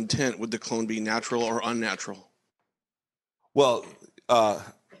God's intent, would the clone be natural or unnatural? Well,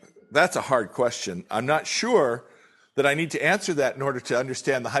 that's a hard question. I'm not sure that I need to answer that in order to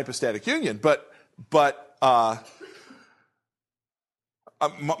understand the hypostatic union, but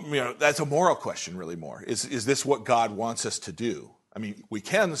that's a moral question, really more. Is this what God wants us to do? I mean, we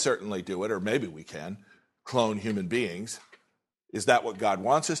can certainly do it, or maybe we can, clone human beings. Is that what God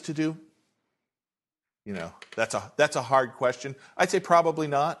wants us to do? That's a hard question. I'd say probably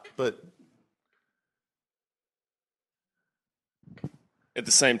not, but... At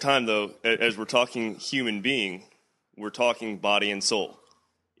the same time, though, as we're talking human being, we're talking body and soul.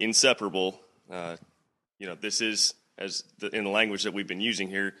 Inseparable. This is... in the language that we've been using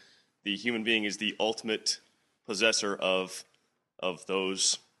here, the human being is the ultimate possessor of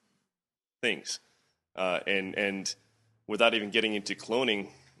those things. And without even getting into cloning,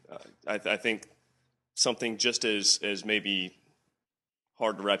 I think something just as maybe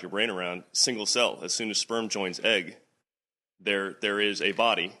hard to wrap your brain around, single cell. As soon as sperm joins egg, there is a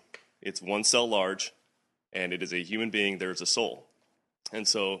body. It's one cell large, and it is a human being. There's a soul. And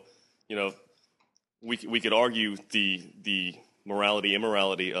so, we could argue the morality,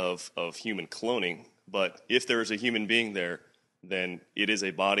 immorality of human cloning, but if there is a human being there, then it is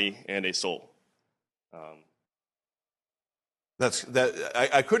a body and a soul.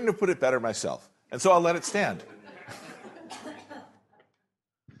 I couldn't have put it better myself, and so I'll let it stand.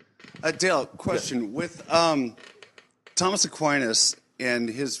 Dale, question. With Thomas Aquinas and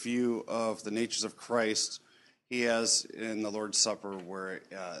his view of the natures of Christ, he has in the Lord's Supper where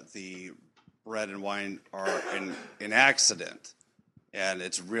the bread and wine are an accident, and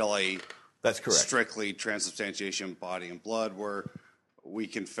it's really that's correct. Strictly transubstantiation, body and blood, where we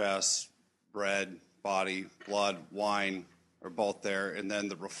confess bread, body, blood, wine are both there, and then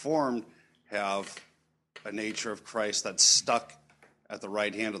the Reformed have a nature of Christ that's stuck at the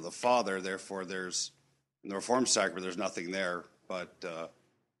right hand of the Father. Therefore, there's in the Reformed sacrament, there's nothing there but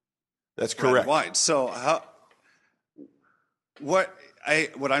that's bread correct. and wine. So, what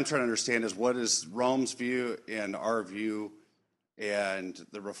I'm trying to understand is what is Rome's view and our view and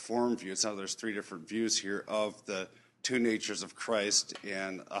the Reformed view. It's now there's three different views here of the two natures of Christ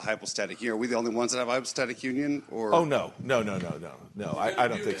and a hypostatic union. Are we the only ones that have hypostatic union? Or Oh no. I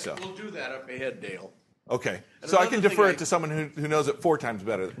don't think so. We'll do that up ahead, Dale. Okay, And so I another can thing defer it to someone who knows it 4 times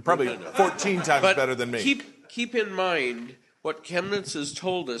better, probably 14 times But better than me. Keep in mind what Chemnitz has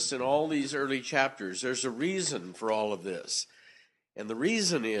told us in all these early chapters. There's a reason for all of this. And the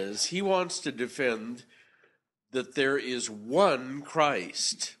reason is he wants to defend that there is one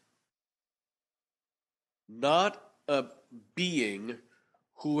Christ, not a being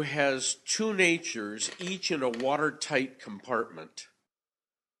who has two natures, each in a watertight compartment,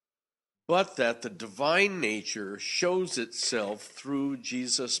 but that the divine nature shows itself through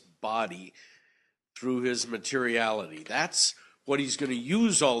Jesus' body, through his materiality. That's what he's going to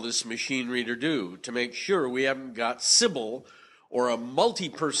use all this machinery to do, to make sure we haven't got Sybil or a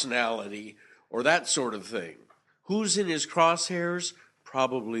multi-personality or that sort of thing. Who's in his crosshairs?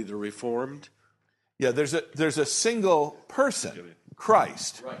 Probably the Reformed. Yeah, there's a single person,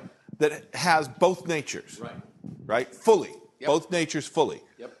 Christ, Right. that has both natures, Right. right? Fully, Yep. both natures fully.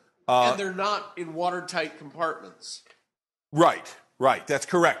 Yep. And they're not in watertight compartments. Right. That's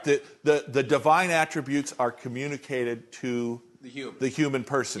correct. The divine attributes are communicated to the human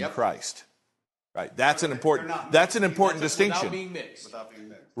person, Yep. Christ. Right. That's an important distinction. Without being mixed.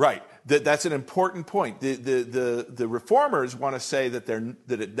 Right. That's an important point. The reformers want to say that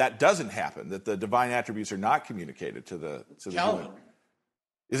that doesn't happen. That the divine attributes are not communicated to the Calvin. human.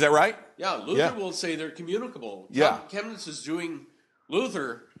 Is that right? Yeah, Luther will say they're communicable. Yeah. Chemnitz is doing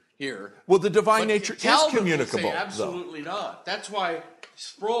Luther here. Well, the divine But nature Calvin is communicable. will say absolutely not. That's why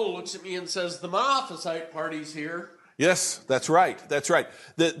Sproul looks at me and says the Monophysite party's here. Yes, that's right.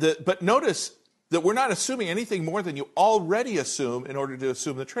 But notice that we're not assuming anything more than you already assume in order to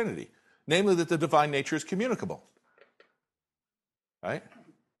assume the Trinity, namely that the divine nature is communicable. Right?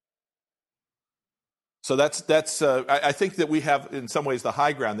 So I think that we have, in some ways, the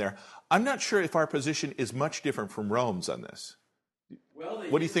high ground there. I'm not sure if our position is much different from Rome's on this. Well,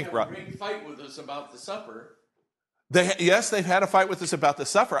 What do you think, have Rob? a great fight with us about the supper. Yes, they've had a fight with us about the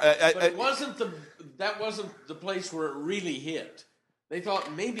supper. But that wasn't the place where it really hit. They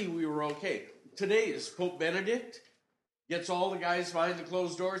thought maybe we were okay. Today is Pope Benedict gets all the guys behind the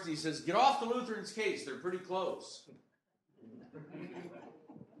closed doors and he says, "Get off the Lutherans' case. They're pretty close."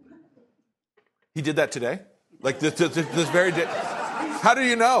 He did that today? Like this very day? How do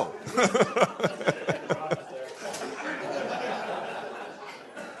you know? He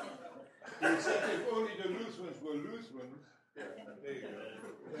said if only the Lutherans were Lutherans. There you go.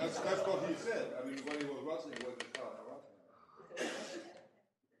 That's what he said. I mean, when he was wrestling with the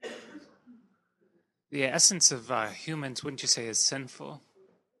The essence of humans, wouldn't you say, is sinful?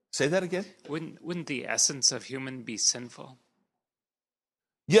 Say that again? Wouldn't the essence of human be sinful?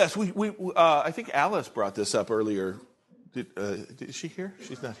 Yes, I think Alice brought this up earlier. Is she here?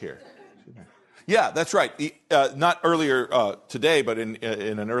 She's not here. Yeah, that's right. Not earlier today, but in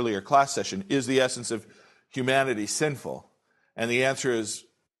an earlier class session. Is the essence of humanity sinful? And the answer is,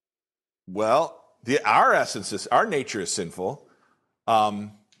 well, our nature is sinful.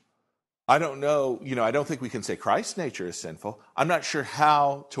 I don't know. I don't think we can say Christ's nature is sinful. I'm not sure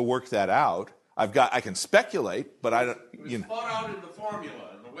how to work that out. I can speculate, but I don't. It was fought out in the formula.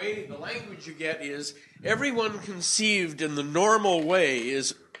 The language you get is everyone conceived in the normal way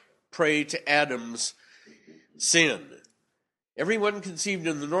is prey to Adam's sin. Everyone conceived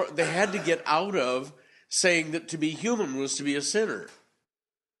in the they had to get out of saying that to be human was to be a sinner.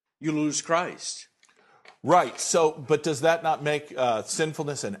 You lose Christ. Right. So, but does that not make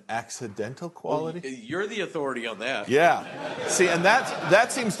sinfulness an accidental quality? Well, you're the authority on that. Yeah. See, and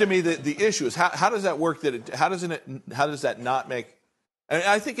that seems to me the issue is how does that work? How does that not make? And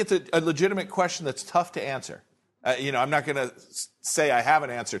I think it's a legitimate question that's tough to answer. I'm not going to say I have an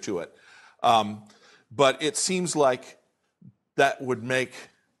answer to it, but it seems like that would make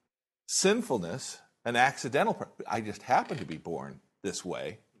sinfulness an accidental. I just happen to be born this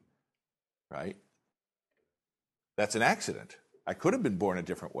way, right? That's an accident. I could have been born a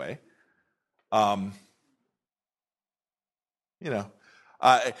different way. I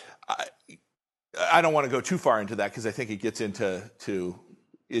don't want to go too far into that because I think it gets into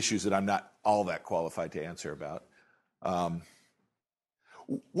issues that I'm not all that qualified to answer about.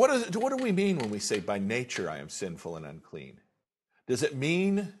 What do we mean when we say, by nature I am sinful and unclean? Does it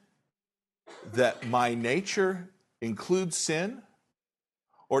mean that my nature includes sin?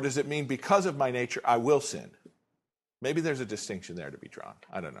 Or does it mean because of my nature I will sin? Maybe there's a distinction there to be drawn.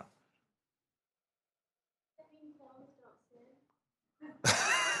 I don't know.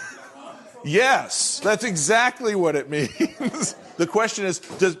 Yes, that's exactly what it means. The question is,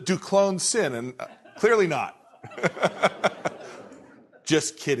 do clones sin? And clearly not.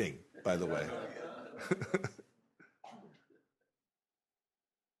 Just kidding, by the way.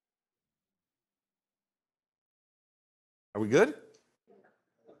 Are we good?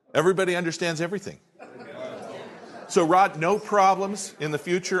 Everybody understands everything. So, Rod, no problems in the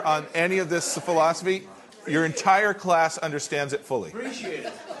future on any of this philosophy? Your entire class understands it fully. Appreciate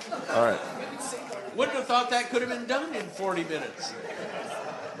it. All right. Wouldn't have thought that could have been done in 40 minutes.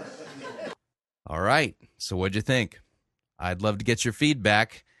 All right. So what'd you think? I'd love to get your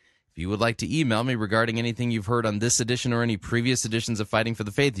feedback. If you would like to email me regarding anything you've heard on this edition or any previous editions of Fighting for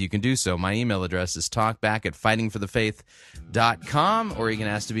the Faith, you can do so. My email address is talkback@fightingforthefaith.com, or you can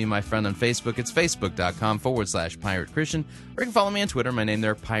ask to be my friend on Facebook. It's facebook.com/Pirate Christian, or you can follow me on Twitter. My name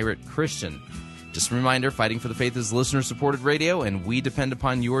there, Pirate Christian. Just a reminder, Fighting for the Faith is listener-supported radio, and we depend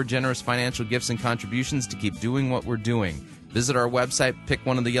upon your generous financial gifts and contributions to keep doing what we're doing. Visit our website, pick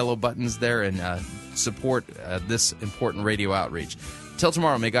one of the yellow buttons there, and support this important radio outreach. Till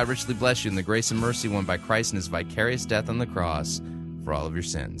tomorrow, may God richly bless you in the grace and mercy won by Christ in his vicarious death on the cross for all of your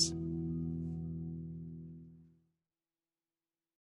sins.